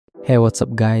Hey, what's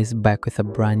up guys, back with a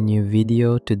brand new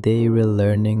video. Today we're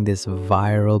learning this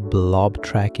viral blob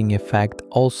tracking effect,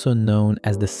 also known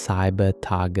as the cyber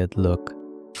target look.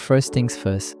 First things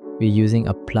first, we're using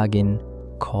a plugin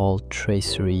called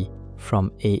Tracery from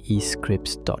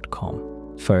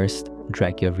aescripts.com. First,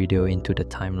 drag your video into the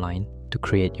timeline to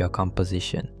create your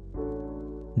composition.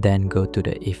 Then go to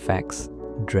the Effects,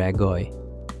 Dragoi,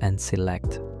 and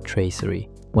select Tracery.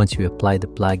 Once you apply the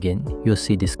plugin, you'll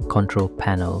see this control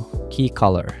panel. Key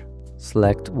color.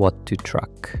 Select what to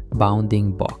track.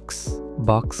 Bounding box.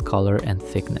 Box color and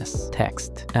thickness.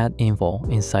 Text. Add info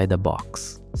inside the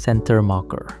box. Center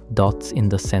marker. Dots in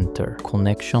the center.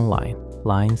 Connection line.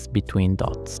 Lines between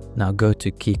dots. Now go to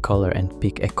key color and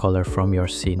pick a color from your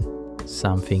scene.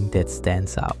 Something that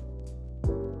stands out.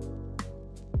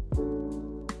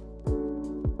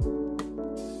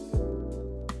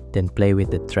 Then play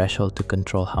with the threshold to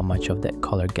control how much of that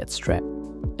color gets trapped.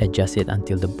 Adjust it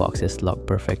until the box is locked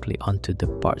perfectly onto the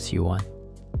parts you want.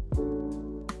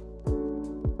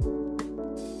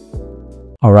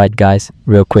 Alright guys,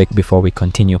 real quick before we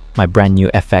continue, my brand new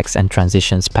effects and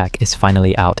transitions pack is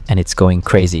finally out and it's going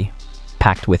crazy.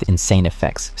 Packed with insane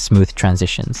effects, smooth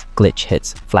transitions, glitch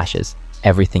hits, flashes,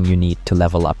 everything you need to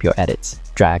level up your edits.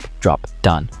 Drag, drop,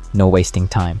 done. No wasting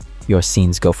time. Your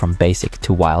scenes go from basic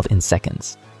to wild in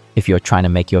seconds. If you're trying to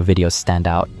make your videos stand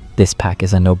out, this pack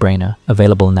is a no-brainer.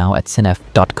 Available now at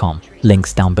cineff.com.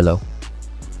 Links down below.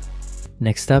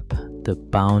 Next up, the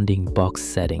bounding box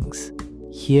settings.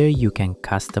 Here you can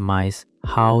customize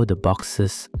how the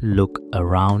boxes look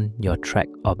around your track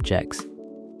objects.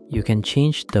 You can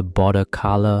change the border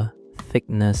color,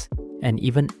 thickness, and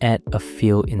even add a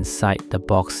fill inside the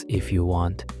box if you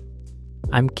want.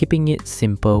 I'm keeping it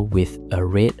simple with a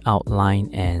red outline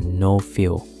and no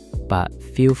fill, but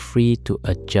feel free to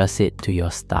adjust it to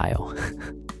your style.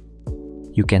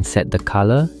 You can set the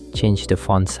color, change the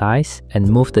font size, and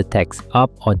move the text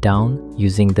up or down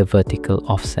using the vertical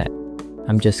offset.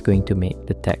 I'm just going to make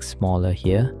the text smaller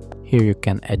here. Here you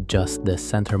can adjust the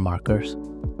center markers,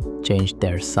 change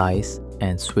their size,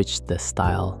 and switch the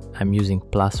style. I'm using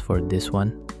plus for this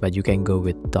one, but you can go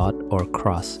with dot or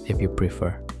cross if you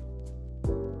prefer.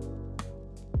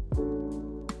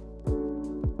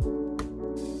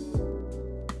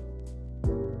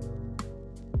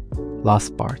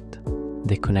 Last part,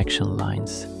 the connection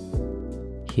lines.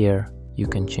 Here you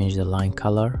can change the line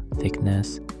color,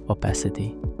 thickness,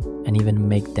 opacity, and even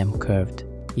make them curved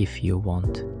if you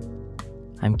want.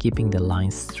 I'm keeping the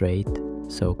lines straight,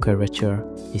 so curvature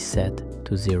is set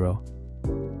to 0.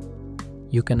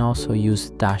 You can also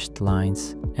use dashed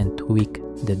lines and tweak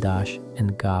the dash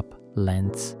and gap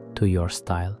lengths to your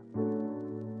style.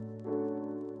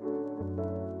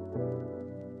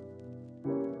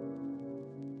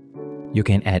 You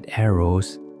can add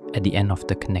arrows at the end of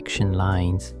the connection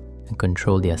lines and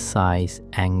control their size,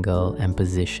 angle, and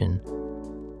position.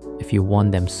 If you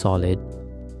want them solid,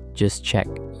 just check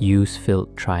Use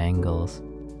Filled Triangles.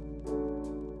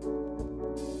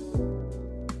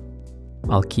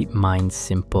 I'll keep mine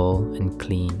simple and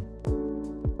clean.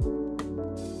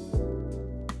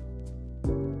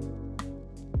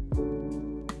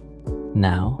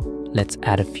 Now, let's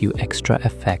add a few extra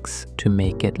effects to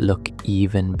make it look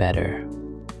even better.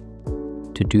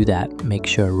 To do that, make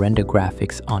sure Render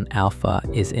Graphics on Alpha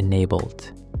is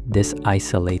enabled. This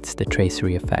isolates the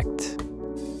tracery effect.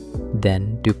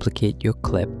 Then duplicate your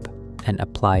clip and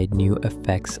apply new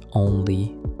effects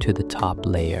only to the top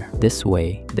layer. This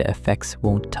way, the effects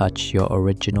won't touch your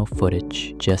original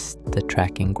footage, just the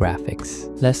tracking graphics.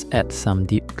 Let's add some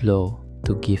deep glow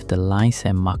to give the lines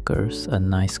and markers a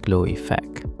nice glow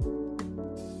effect.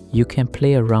 You can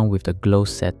play around with the glow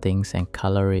settings and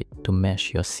color it to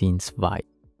match your scene's vibe.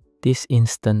 This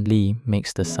instantly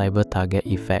makes the cyber target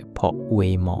effect pop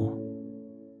way more.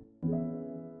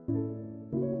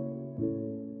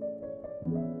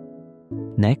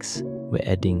 Next, we're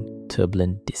adding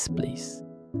turbulent displays.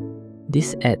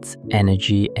 This adds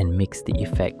energy and makes the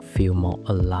effect feel more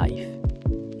alive.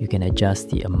 You can adjust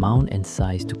the amount and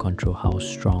size to control how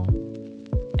strong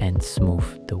and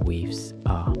smooth the waves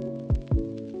are.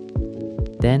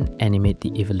 Then animate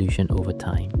the evolution over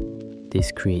time.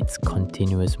 This creates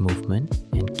continuous movement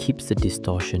and keeps the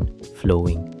distortion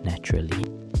flowing naturally.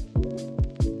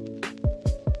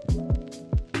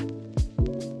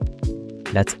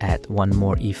 Let's add one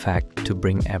more effect to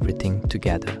bring everything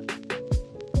together.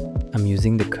 I'm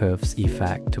using the curves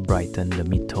effect to brighten the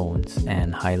midtones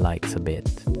and highlights a bit.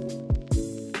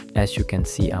 As you can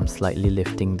see, I'm slightly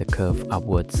lifting the curve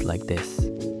upwards like this.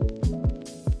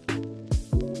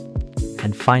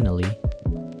 And finally,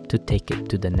 to take it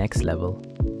to the next level,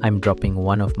 I'm dropping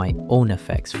one of my own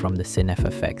effects from the Cineff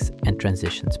Effects and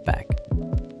Transitions pack.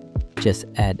 Just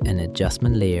add an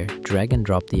adjustment layer, drag and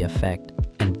drop the effect,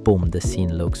 and boom, the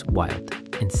scene looks wild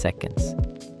in seconds.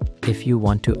 If you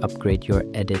want to upgrade your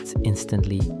edits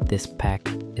instantly, this pack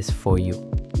is for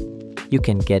you. You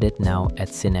can get it now at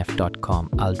cineff.com.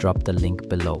 I'll drop the link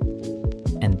below.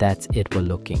 And that's it for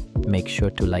looking. Make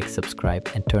sure to like, subscribe,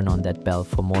 and turn on that bell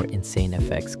for more insane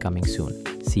effects coming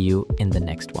soon. See you in the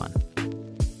next one.